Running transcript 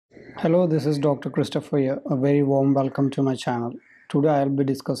Hello, this is Dr. Christopher here. A very warm welcome to my channel. Today I will be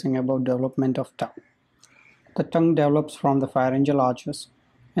discussing about development of tongue. The tongue develops from the pharyngeal arches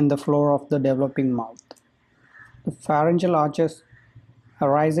in the floor of the developing mouth. The pharyngeal arches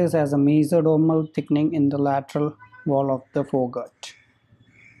arises as a mesodermal thickening in the lateral wall of the foregut.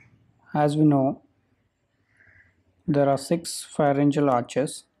 As we know, there are 6 pharyngeal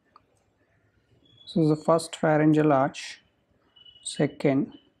arches. So the first pharyngeal arch,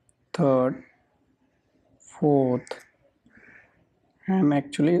 second, third, fourth, and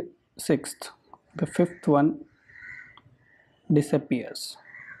actually sixth. The fifth one disappears.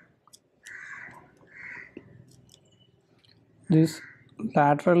 This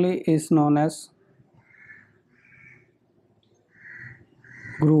laterally is known as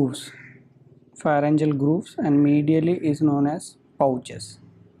grooves, pharyngeal grooves, and medially is known as pouches.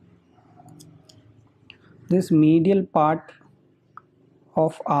 This medial part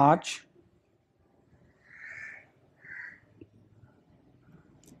of arch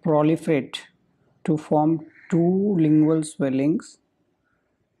proliferate to form two lingual swellings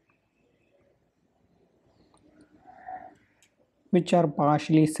which are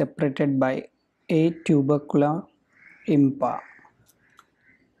partially separated by a tubercular impa.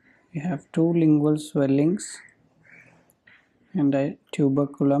 We have two lingual swellings and a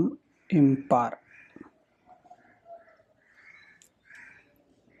tuberculum impar.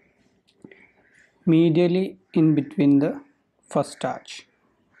 Medially in between the first arch.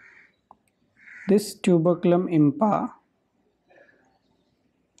 This tuberculum impar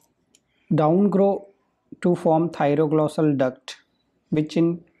downgrow to form thyroglossal duct, which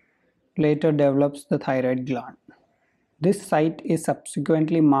in later develops the thyroid gland. This site is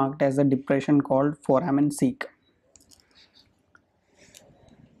subsequently marked as a depression called foramen cecum.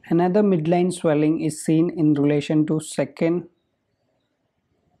 Another midline swelling is seen in relation to second,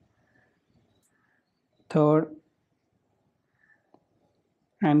 third,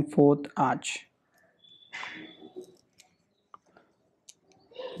 and fourth arch.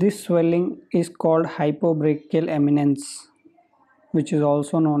 This swelling is called hypobrachial eminence, which is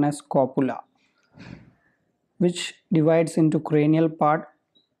also known as copula, which divides into cranial part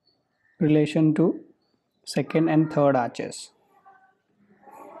relation to second and third arches.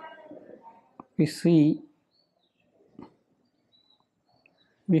 We see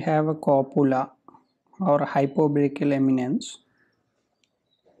we have a copula or hypobrachial eminence,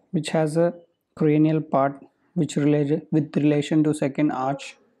 which has a cranial part which related with relation to second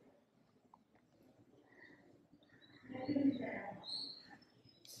arch,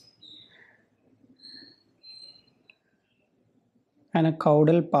 and a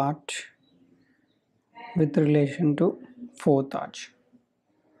caudal part with relation to fourth arch.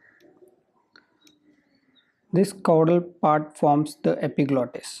 This caudal part forms the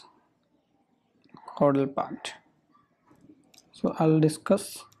epiglottis. Caudal part. So I'll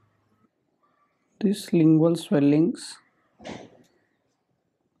discuss these lingual swellings,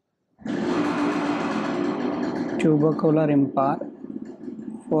 tubercular impar,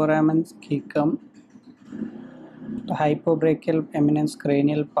 foramen cecum, the hypobrachial eminence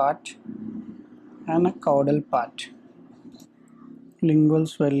cranial part, and a caudal part. Lingual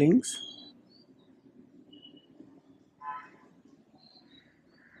swellings,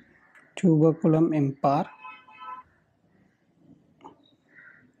 tuberculum impar,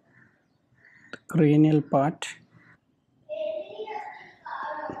 the cranial part,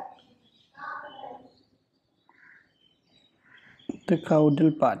 the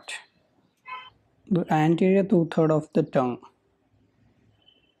caudal part. The anterior two-thirds of the tongue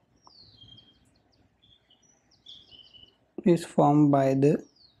is formed by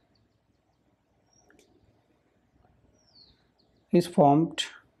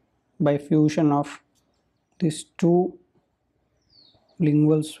fusion of these two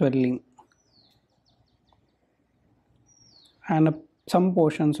lingual swelling and some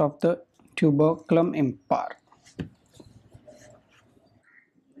portions of the tuberculum impar.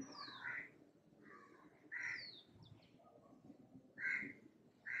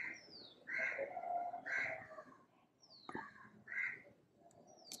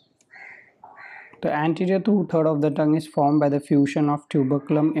 The anterior two-thirds of the tongue is formed by the fusion of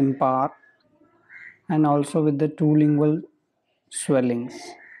tuberculum impar and also with the two lingual swellings.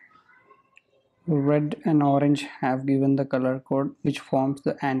 Red and orange have given the color code which forms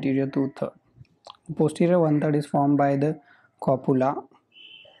the anterior two-thirds. The posterior one-third is formed by the copula.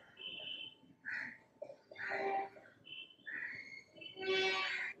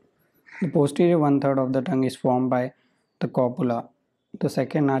 The posterior one-third of the tongue is formed by the copula, the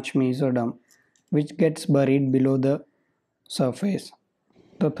second arch mesoderm, which gets buried below the surface.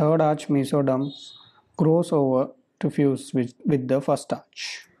 The third arch mesoderm grows over to fuse with the first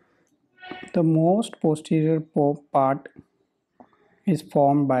arch. The most posterior part is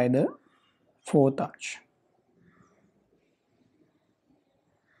formed by the fourth arch.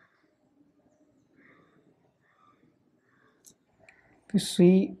 To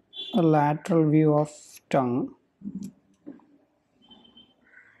see a lateral view of tongue,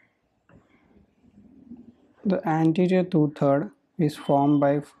 the anterior two-third is formed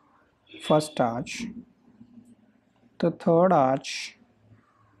by first arch. The third arch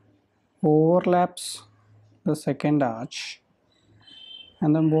overlaps the second arch,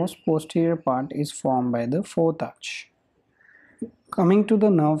 and the most posterior part is formed by the fourth arch. Coming to the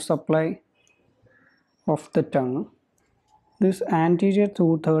nerve supply of the tongue, this anterior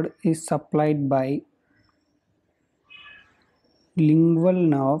two-third is supplied by lingual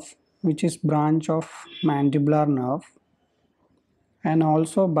nerve, which is branch of mandibular nerve, and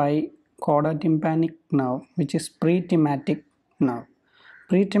also by caudotympanic nerve, which is pretympanic nerve.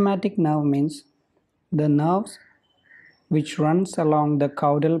 Pretympanic nerve means the nerves which runs along the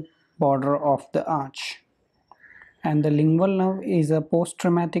caudal border of the arch, and the lingual nerve is a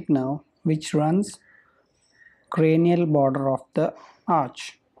posttraumatic nerve which runs cranial border of the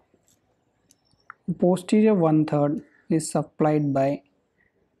arch. Posterior one-third is supplied by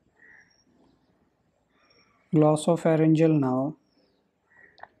glossopharyngeal nerve,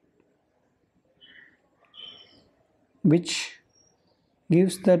 which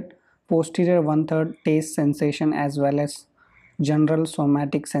gives the posterior one-third taste sensation as well as general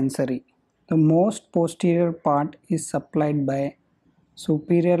somatic sensory. The most posterior part is supplied by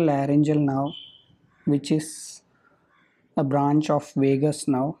superior laryngeal nerve, which is a branch of vagus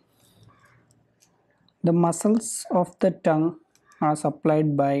nerve. The muscles of the tongue are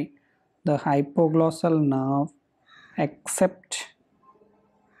supplied by the hypoglossal nerve except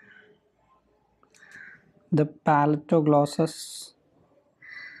the palatoglossus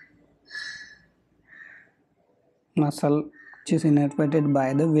muscle, which is innervated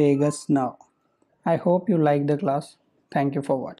by the vagus nerve. I hope you like the class. Thank you for watching.